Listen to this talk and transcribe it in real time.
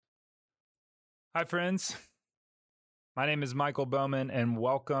Hi, friends. My name is Michael Bowman, and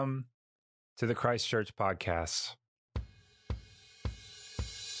welcome to the Christ Church Podcast.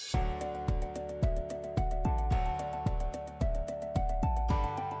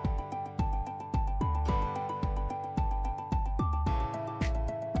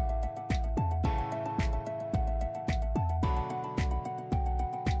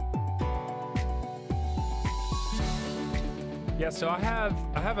 Yeah, so I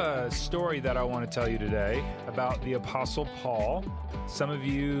have a story that I want to tell you today about the Apostle Paul. Some of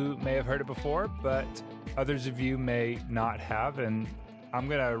you may have heard it before, but others of you may not have. And I'm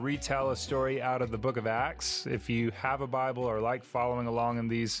going to retell a story out of the book of Acts. If you have a Bible or like following along in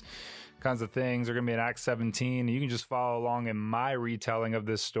these kinds of things, they're going to be in Acts 17. You can just follow along in my retelling of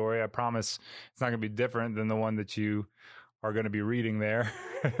this story. I promise it's not going to be different than the one that you are going to be reading there.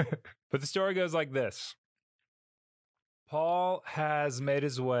 But the story goes like this. Paul has made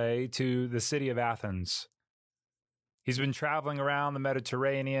his way to the city of Athens. He's been traveling around the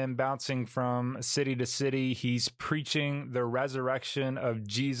Mediterranean, bouncing from city to city. He's preaching the resurrection of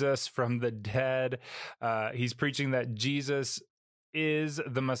Jesus from the dead. He's preaching that Jesus is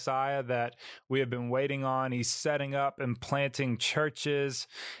the Messiah that we have been waiting on. He's setting up and planting churches,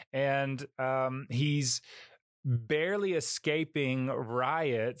 and he's barely escaping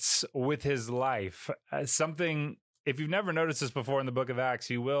riots with his life. If you've never noticed this before in the book of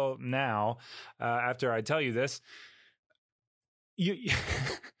Acts, you will now, after I tell you this.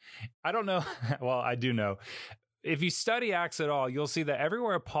 I don't know. Well, I do know. If you study Acts at all, you'll see that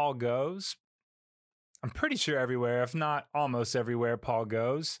everywhere Paul goes, I'm pretty sure everywhere, if not almost everywhere Paul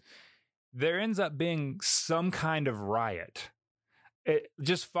goes, there ends up being some kind of riot.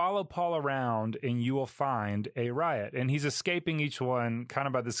 Just follow Paul around and you will find a riot. And he's escaping each one kind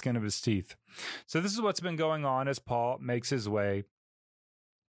of by the skin of his teeth. So this is what's been going on as Paul makes his way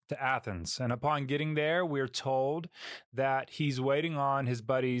to Athens. And upon getting there, we're told that he's waiting on his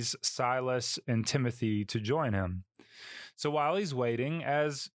buddies Silas and Timothy to join him. So while he's waiting,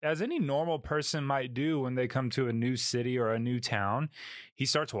 as any normal person might do when they come to a new city or a new town, he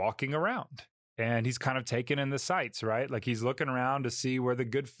starts walking around. And he's kind of taking in the sights, right? Like he's looking around to see where the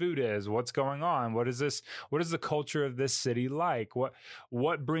good food is, what's going on, what is this? What is the culture of this city like?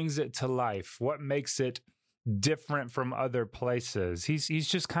 What brings it to life? What makes it different from other places? He's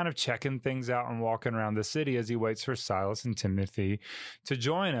just kind of checking things out and walking around the city as he waits for Silas and Timothy to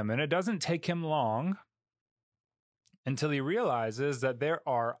join him. And it doesn't take him long until he realizes that there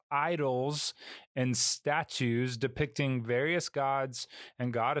are idols and statues depicting various gods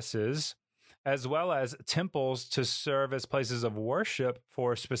and goddesses, as well as temples to serve as places of worship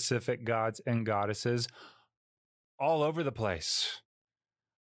for specific gods and goddesses all over the place.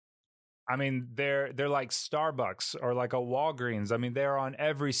 I mean, they're like Starbucks or like a Walgreens. I mean, they're on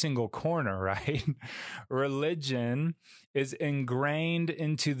every single corner, right? Religion is ingrained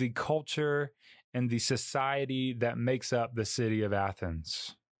into the culture and the society that makes up the city of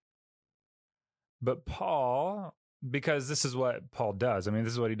Athens. But Paul, because this is what Paul does. I mean,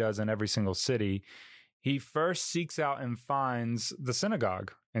 this is what he does in every single city. He first seeks out and finds the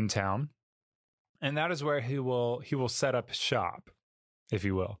synagogue in town, and that is where he will set up shop, if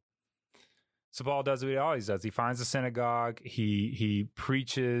you will. So Paul does what he always does. He finds a synagogue. He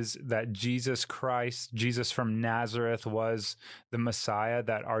preaches that Jesus Christ, Jesus from Nazareth, was the Messiah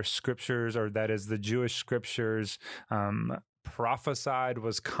that our scriptures, or that is the Jewish scriptures, prophesied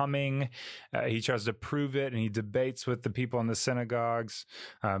was coming. He tries to prove it, and he debates with the people in the synagogues,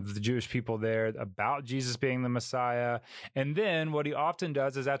 the Jewish people there, about Jesus being the Messiah. And then what he often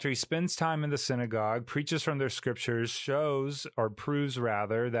does is, after he spends time in the synagogue, preaches from their scriptures, shows, or proves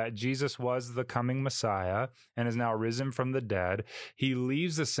rather, that Jesus was the coming Messiah and is now risen from the dead. He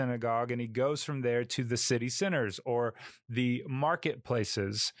leaves the synagogue and he goes from there to the city centers or the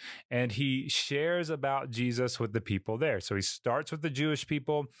marketplaces, and he shares about Jesus with the people there. So he starts with the Jewish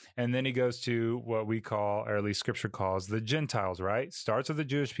people, and then he goes to what we call, or at least scripture calls, the Gentiles, right? Starts with the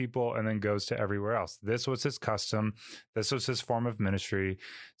Jewish people and then goes to everywhere else. This was his custom. This was his form of ministry.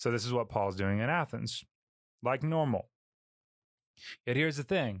 So this is what Paul's doing in Athens, like normal. Yet here's the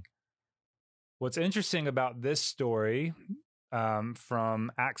thing. What's interesting about this story from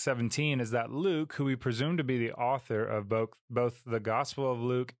Acts 17 is that Luke, who we presume to be the author of both the Gospel of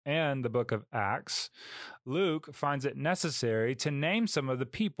Luke and the book of Acts, Luke finds it necessary to name some of the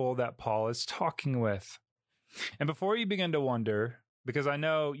people that Paul is talking with. And before you begin to wonder, because I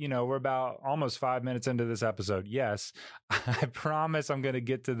know, we're about almost 5 minutes into this episode. Yes, I promise I'm going to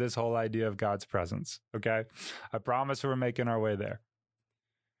get to this whole idea of God's presence, okay? I promise we're making our way there.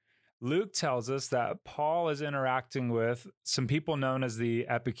 Luke tells us that Paul is interacting with some people known as the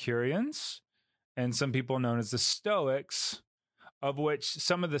Epicureans and some people known as the Stoics, of which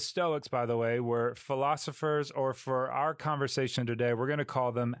some of the Stoics, by the way, were philosophers, or for our conversation today, we're going to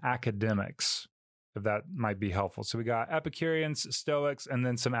call them academics, if that might be helpful. So we got Epicureans, Stoics, and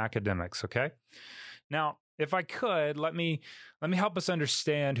then some academics, okay? Now, if I could, let me help us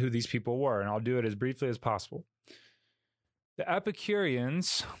understand who these people were, and I'll do it as briefly as possible. The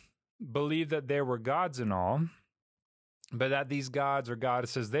Epicureans believed that there were gods and all, but that these gods or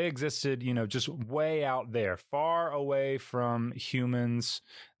goddesses, they existed, just way out there, far away from humans.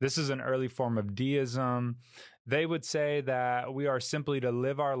 This is an early form of deism. They would say that we are simply to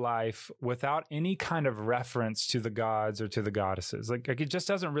live our life without any kind of reference to the gods or to the goddesses. Like it just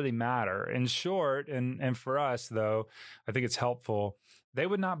doesn't really matter. In short, and for us, though, I think it's helpful, they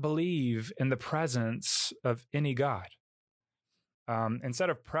would not believe in the presence of any god. Instead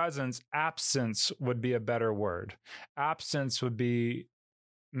of presence, absence would be a better word. Absence would be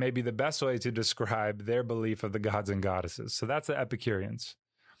maybe the best way to describe their belief of the gods and goddesses. So that's the Epicureans.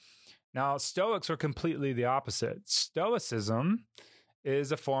 Now, Stoics were completely the opposite. Stoicism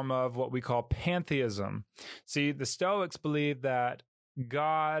is a form of what we call pantheism. See, the Stoics believe that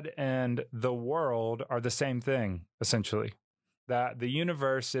God and the world are the same thing, essentially. That the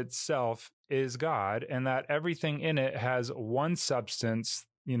universe itself is God, and that everything in it has one substance,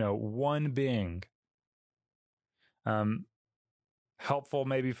 one being. Helpful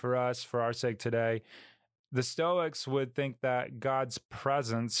maybe for us, for our sake today, the Stoics would think that God's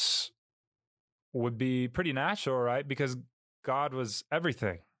presence would be pretty natural, right? Because God was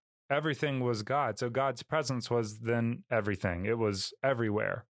everything. Everything was God. So God's presence was then everything. It was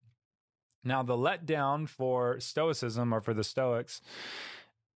everywhere. Now, the letdown for Stoicism, or for the Stoics,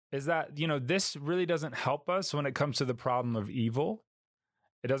 is that, this really doesn't help us when it comes to the problem of evil.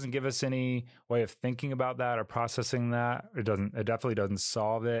 It doesn't give us any way of thinking about that or processing that. It definitely doesn't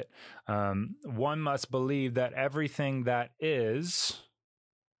solve it. One must believe that everything that is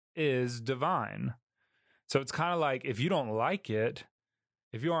divine. So it's kind of like, if you don't like it,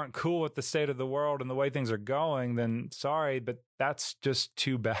 if you aren't cool with the state of the world and the way things are going, then sorry, but that's just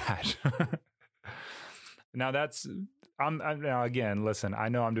too bad. Now now again, listen, I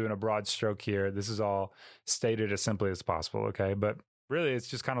know I'm doing a broad stroke here. This is all stated as simply as possible, okay? But really, it's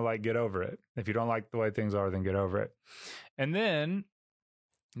just kind of like, get over it. If you don't like the way things are, then get over it. And then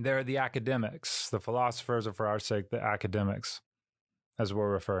there are the academics, the philosophers, or for our sake, the academics, as we're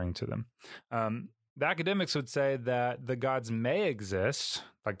referring to them. The academics would say that the gods may exist,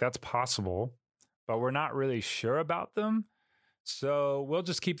 like that's possible, but we're not really sure about them. So we'll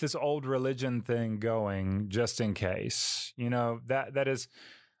just keep this old religion thing going just in case. That is,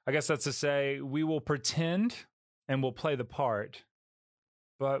 I guess that's to say, we will pretend and we'll play the part,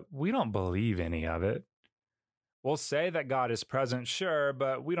 but we don't believe any of it. We'll say that God is present, sure,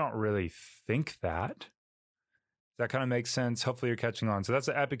 but we don't really think that. That kind of makes sense. Hopefully you're catching on. So that's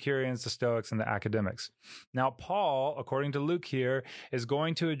the Epicureans, the Stoics, and the academics. Now, Paul, according to Luke here, is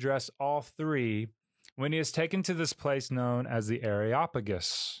going to address all three when he is taken to this place known as the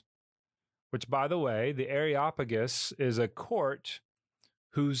Areopagus, which, by the way, the Areopagus is a court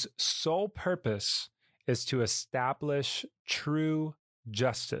whose sole purpose is to establish true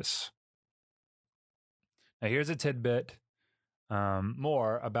justice. Now, here's a tidbit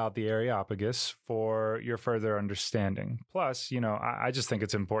more about the Areopagus for your further understanding. Plus, I just think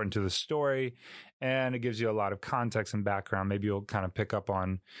it's important to the story, and it gives you a lot of context and background. Maybe you'll kind of pick up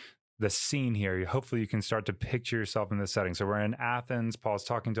on the scene here. Hopefully you can start to picture yourself in this setting. So we're in Athens. Paul's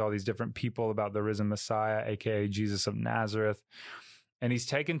talking to all these different people about the risen Messiah, aka Jesus of Nazareth. And he's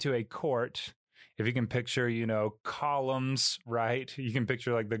taken to a court. If you can picture, columns, right? You can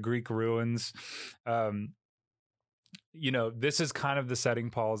picture like the Greek ruins. This is kind of the setting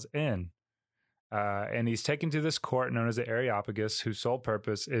Paul's in. And he's taken to this court known as the Areopagus, whose sole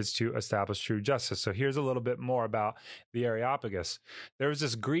purpose is to establish true justice. So here's a little bit more about the Areopagus. There was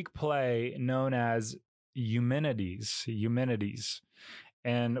this Greek play known as Eumenides.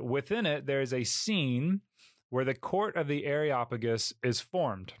 And within it, there is a scene where the court of the Areopagus is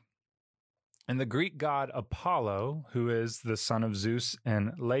formed. And the Greek god Apollo, who is the son of Zeus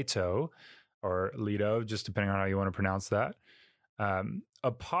and Leto, or Leto, just depending on how you want to pronounce that,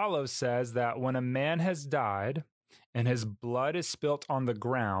 Apollo says that when a man has died and his blood is spilt on the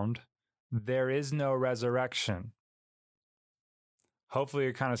ground, there is no resurrection. Hopefully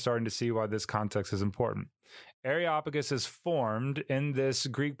you're kind of starting to see why this context is important. Areopagus is formed in this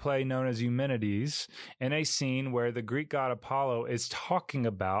Greek play known as Eumenides, in a scene where the Greek god Apollo is talking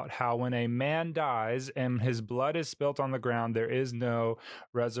about how when a man dies and his blood is spilt on the ground, there is no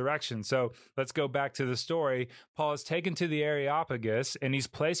resurrection. So let's go back to the story. Paul is taken to the Areopagus and he's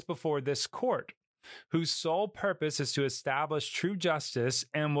placed before this court. whose sole purpose is to establish true justice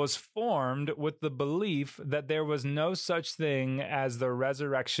and was formed with the belief that there was no such thing as the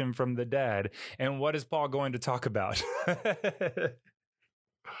resurrection from the dead. And what is Paul going to talk about?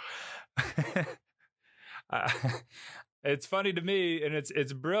 It's funny to me, and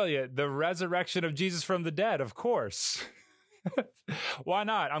it's brilliant. The resurrection of Jesus from the dead, of course. Why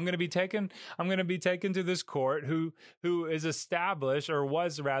not? I'm going to be taken to this court who is established, or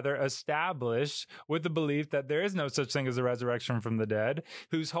was rather established, with the belief that there is no such thing as a resurrection from the dead,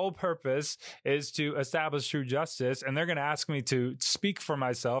 whose whole purpose is to establish true justice. And they're going to ask me to speak for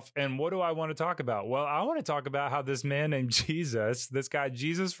myself. And what do I want to talk about? Well, I want to talk about how this man named Jesus, this guy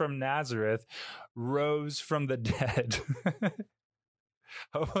Jesus from Nazareth, rose from the dead.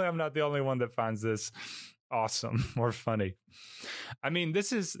 Hopefully I'm not the only one that finds this awesome or funny. I mean,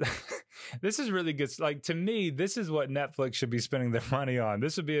 this is really good. Like, to me, this is what Netflix should be spending their money on.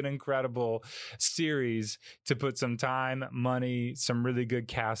 This would be an incredible series to put some time, money, some really good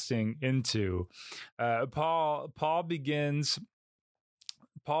casting into. Paul begins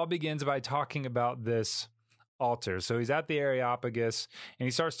by talking about this altar. So he's at the Areopagus, and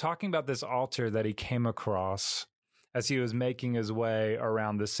he starts talking about this altar that he came across as he was making his way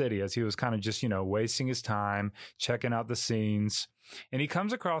around the city, as he was kind of just, wasting his time, checking out the scenes. And he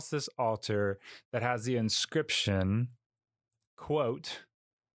comes across this altar that has the inscription, quote,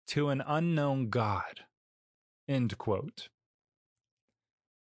 "to an unknown God," end quote.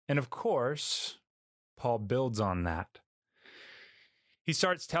 And of course, Paul builds on that. He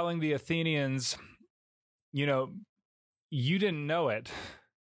starts telling the Athenians, you didn't know it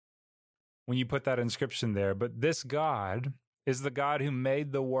when you put that inscription there, but this God is the God who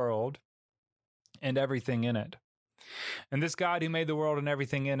made the world and everything in it. And this God who made the world and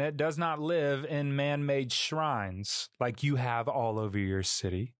everything in it does not live in man-made shrines like you have all over your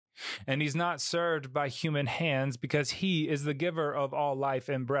city. And he's not served by human hands, because he is the giver of all life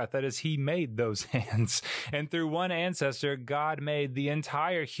and breath. That is, he made those hands. And through one ancestor, God made the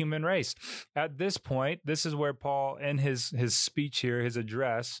entire human race. At this point, this is where Paul, in his speech here, his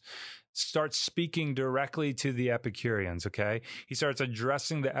address, starts speaking directly to the Epicureans, okay? He starts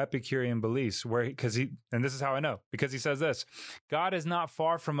addressing the Epicurean beliefs, and this is how I know, because he says this: God is not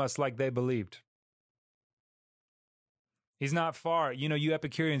far from us like they believed. He's not far. You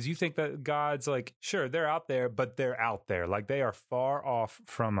Epicureans, you think that God's like, sure, they're out there, but they're out there. Like, they are far off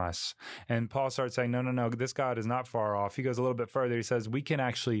from us. And Paul starts saying, no, this God is not far off. He goes a little bit further. He says, we can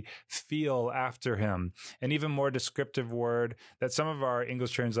actually feel after him. An even more descriptive word that some of our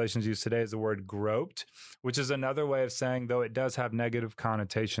English translations use today is the word groped, which is another way of saying, though it does have negative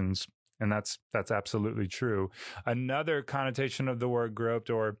connotations, and that's absolutely true. Another connotation of the word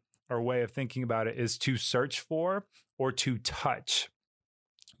groped, or way of thinking about it, is to search for or to touch.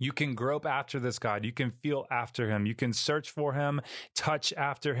 You can grope after this God. You can feel after him. You can search for him, touch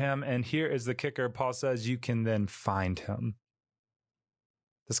after him. And here is the kicker. Paul says you can then find him.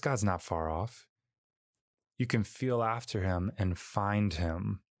 This God's not far off. You can feel after him and find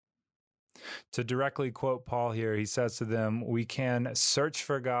him. To directly quote Paul here, he says to them, we can search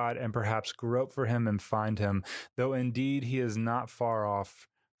for God and perhaps grope for him and find him, though indeed he is not far off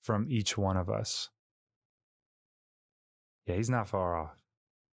from each one of us. Yeah, he's not far off.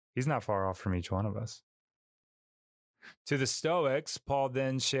 He's not far off from each one of us. To the Stoics, Paul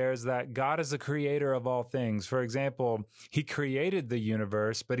then shares that God is the creator of all things. For example, he created the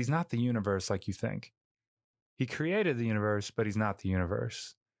universe, but he's not the universe like you think. He created the universe, but he's not the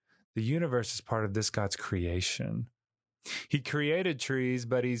universe. The universe is part of this God's creation. He created trees,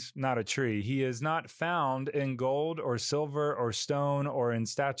 but he's not a tree. He is not found in gold or silver or stone or in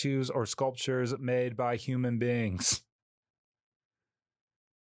statues or sculptures made by human beings.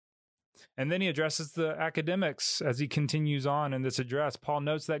 And then he addresses the academics as he continues on in this address. Paul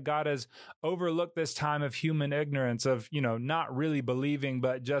notes that God has overlooked this time of human ignorance, of, not really believing,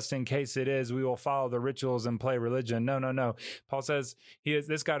 but just in case it is, we will follow the rituals and play religion. No. Paul says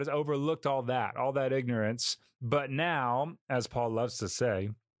this God has overlooked all that ignorance. But now, as Paul loves to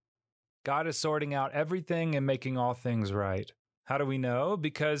say, God is sorting out everything and making all things right. How do we know?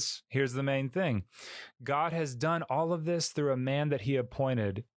 Because here's the main thing. God has done all of this through a man that he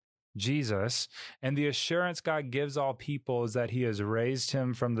appointed, Jesus, and the assurance God gives all people is that he has raised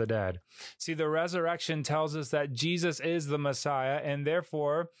him from the dead. See, the resurrection tells us that Jesus is the Messiah, and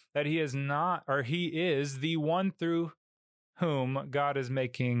therefore that he is the one through whom God is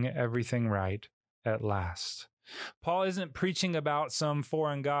making everything right at last. Paul isn't preaching about some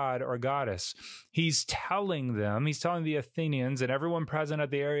foreign god or goddess. He's telling the Athenians and everyone present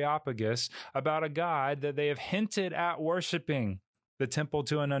at the Areopagus about a God that they have hinted at worshiping, the temple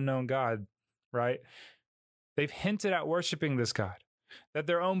to an unknown God. right? They've hinted at worshiping this God, that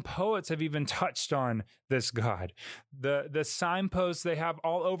their own poets have even touched on this God. The signposts they have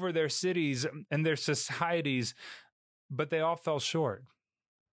all over their cities and their societies, but they all fell short.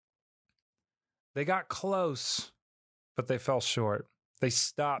 They got close, but they fell short. They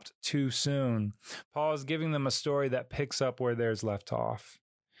stopped too soon. Paul is giving them a story that picks up where theirs left off,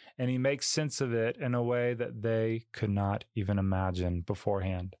 and he makes sense of it in a way that they could not even imagine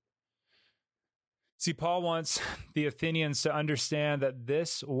beforehand. See, Paul wants the Athenians to understand that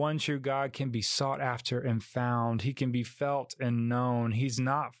this one true God can be sought after and found. He can be felt and known. He's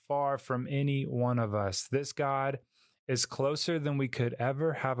not far from any one of us. This God is closer than we could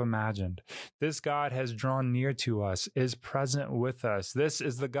ever have imagined. This God has drawn near to us, is present with us. This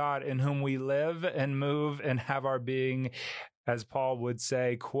is the God in whom we live and move and have our being, as Paul would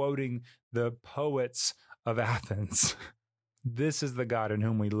say, quoting the poets of Athens. This is the God in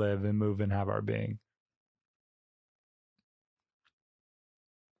whom we live and move and have our being.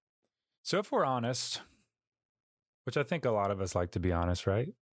 So if we're honest, which I think a lot of us like to be honest, right?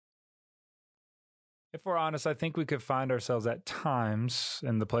 If we're honest, I think we could find ourselves at times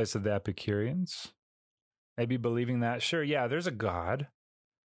in the place of the Epicureans, maybe believing that, sure, yeah, there's a God,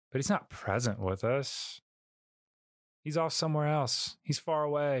 but he's not present with us. He's off somewhere else. He's far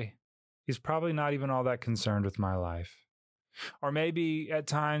away. He's probably not even all that concerned with my life. Or maybe at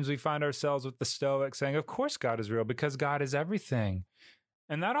times we find ourselves with the Stoics saying, of course God is real because God is everything.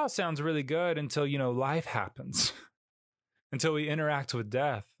 And that all sounds really good until, life happens. Until we interact with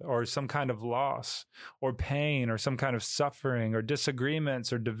death or some kind of loss or pain or some kind of suffering or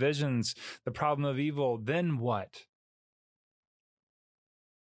disagreements or divisions, the problem of evil, then what?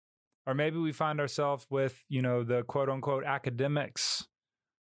 Or maybe we find ourselves with, the quote unquote academics,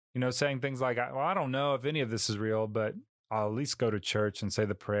 saying things like, well, I don't know if any of this is real, but I'll at least go to church and say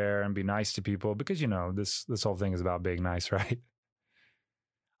the prayer and be nice to people because, this whole thing is about being nice, right?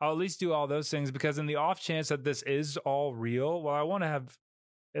 I'll at least do all those things because in the off chance that this is all real, well, I want to have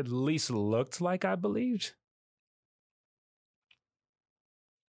at least looked like I believed.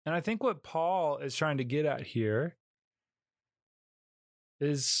 And I think what Paul is trying to get at here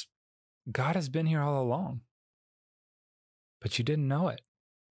is God has been here all along, but you didn't know it.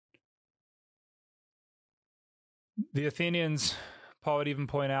 The Athenians, Paul would even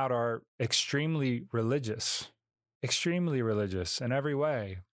point out, are extremely religious in every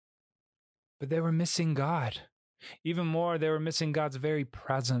way. But they were missing God. Even more, they were missing God's very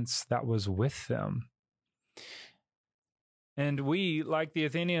presence that was with them. And we, like the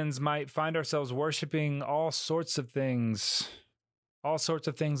Athenians, might find ourselves worshiping all sorts of things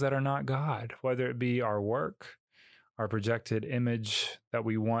that are not God, whether it be our work, our projected image that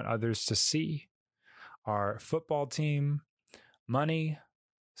we want others to see, our football team, money,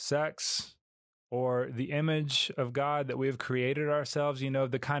 sex, or the image of God that we have created ourselves,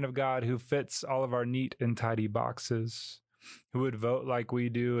 the kind of God who fits all of our neat and tidy boxes, who would vote like we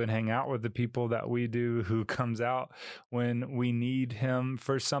do and hang out with the people that we do, who comes out when we need him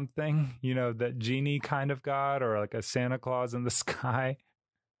for something, that genie kind of God or like a Santa Claus in the sky.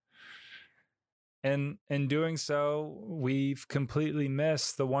 And in doing so, we've completely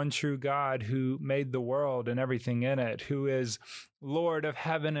missed the one true God who made the world and everything in it, who is Lord of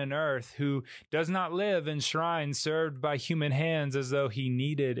heaven and earth, who does not live in shrines served by human hands as though he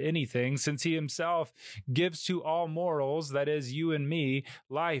needed anything, since he himself gives to all mortals, that is you and me,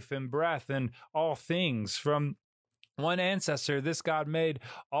 life and breath and all things. From one ancestor, this God made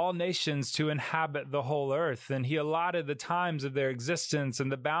all nations to inhabit the whole earth, and he allotted the times of their existence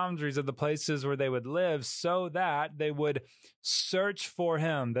and the boundaries of the places where they would live so that they would search for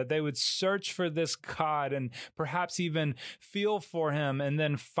him, that they would search for this God and perhaps even feel for him and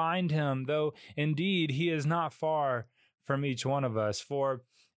then find him, though indeed he is not far from each one of us. For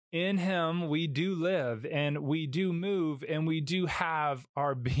in him we do live and we do move and we do have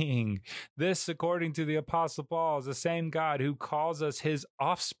our being. This, according to the Apostle Paul, is the same God who calls us his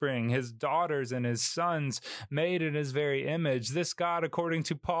offspring, his daughters and his sons, made in his very image. This God, according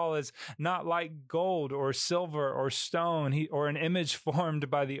to Paul, is not like gold or silver or stone, or an image formed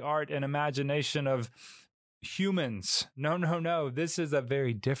by the art and imagination of humans. No. This is a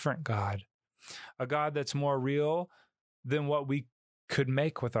very different God, a God that's more real than what we could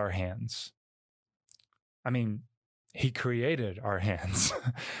make with our hands. I mean, he created our hands.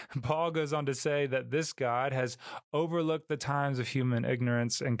 Paul goes on to say that this God has overlooked the times of human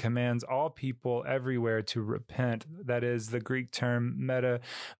ignorance and commands all people everywhere to repent. That is the Greek term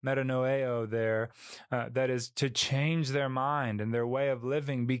metanoeo there. That is to change their mind and their way of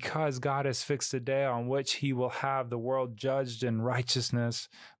living, because God has fixed a day on which he will have the world judged in righteousness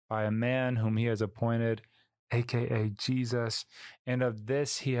by a man whom he has appointed, aka Jesus, and of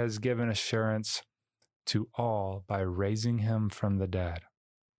this he has given assurance to all by raising him from the dead.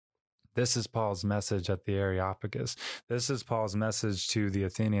 This is Paul's message at the Areopagus. This is Paul's message to the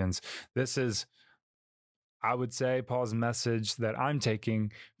Athenians. This is, I would say, Paul's message that I'm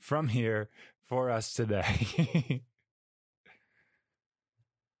taking from here for us today.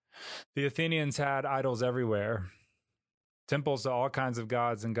 The Athenians had idols everywhere. Temples to all kinds of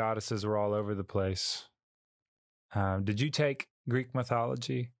gods and goddesses were all over the place. Did you take Greek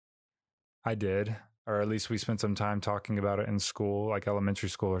mythology? I did, or at least we spent some time talking about it in school, like elementary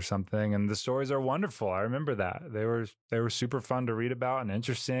school or something. And the stories are wonderful. I remember that they were super fun to read about and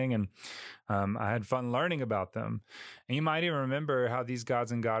interesting, and I had fun learning about them. And you might even remember how these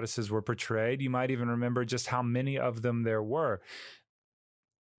gods and goddesses were portrayed. You might even remember just how many of them there were.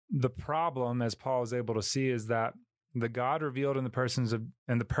 The problem, as Paul is able to see, is that the God revealed in the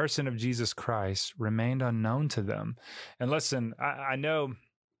person of Jesus Christ remained unknown to them. And listen, I know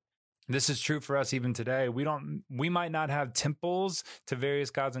this is true for us even today. We might not have temples to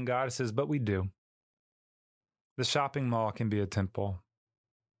various gods and goddesses, but we do. The shopping mall can be a temple.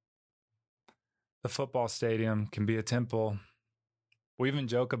 The football stadium can be a temple. We even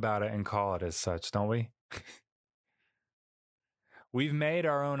joke about it and call it as such, don't we? We've made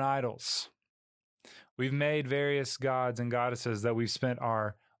our own idols. We've made various gods and goddesses that we've spent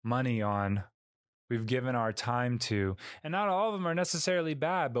our money on. We've given our time to. And not all of them are necessarily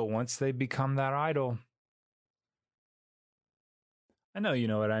bad, but once they become that idol, I know you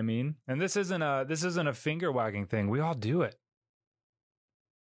know what I mean. And this isn't a finger wagging thing. We all do it.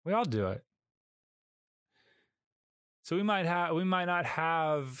 We all do it. So we might not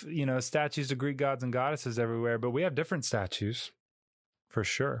have, statues of Greek gods and goddesses everywhere, but we have different statues for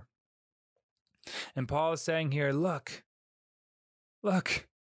sure. And Paul is saying here, look,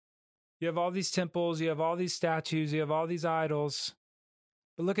 you have all these temples, you have all these statues, you have all these idols,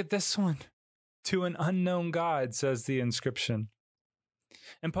 but look at this one. To an unknown God, says the inscription.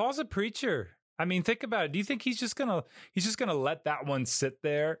 And Paul's a preacher. I mean, think about it. Do you think he's just gonna let that one sit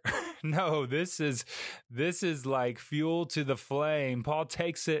there? No, this is like fuel to the flame. Paul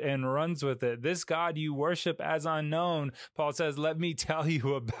takes it and runs with it. This God you worship as unknown, Paul says, let me tell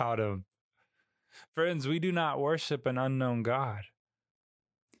you about him. Friends, we do not worship an unknown God.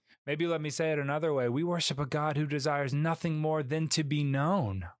 Maybe let me say it another way. We worship a God who desires nothing more than to be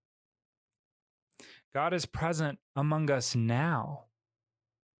known. God is present among us now.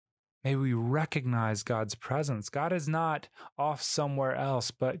 May we recognize God's presence. God is not off somewhere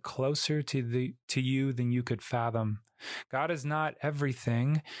else, but closer to you than you could fathom. God is not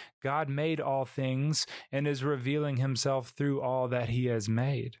everything. God made all things and is revealing himself through all that he has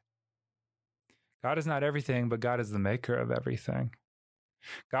made. God is not everything, but God is the maker of everything.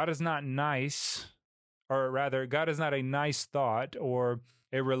 God is not nice, or rather, God is not a nice thought or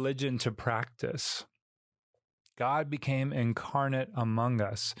a religion to practice. God became incarnate among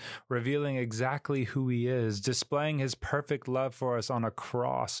us, revealing exactly who he is, displaying his perfect love for us on a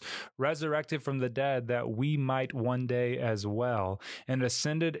cross, resurrected from the dead that we might one day as well, and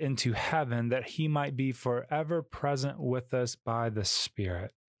ascended into heaven that he might be forever present with us by the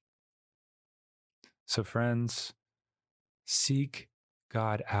Spirit. So friends, seek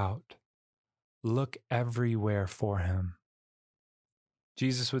God out. Look everywhere for him.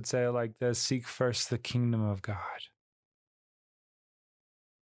 Jesus would say it like this: seek first the kingdom of God.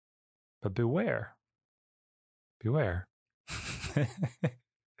 But beware. Beware. I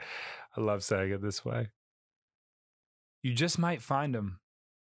love saying it this way. You just might find him.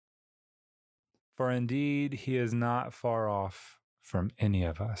 For indeed, he is not far off from any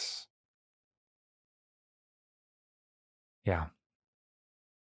of us. Yeah.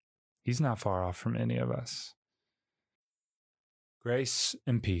 He's not far off from any of us. Grace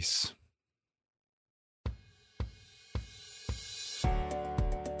and peace.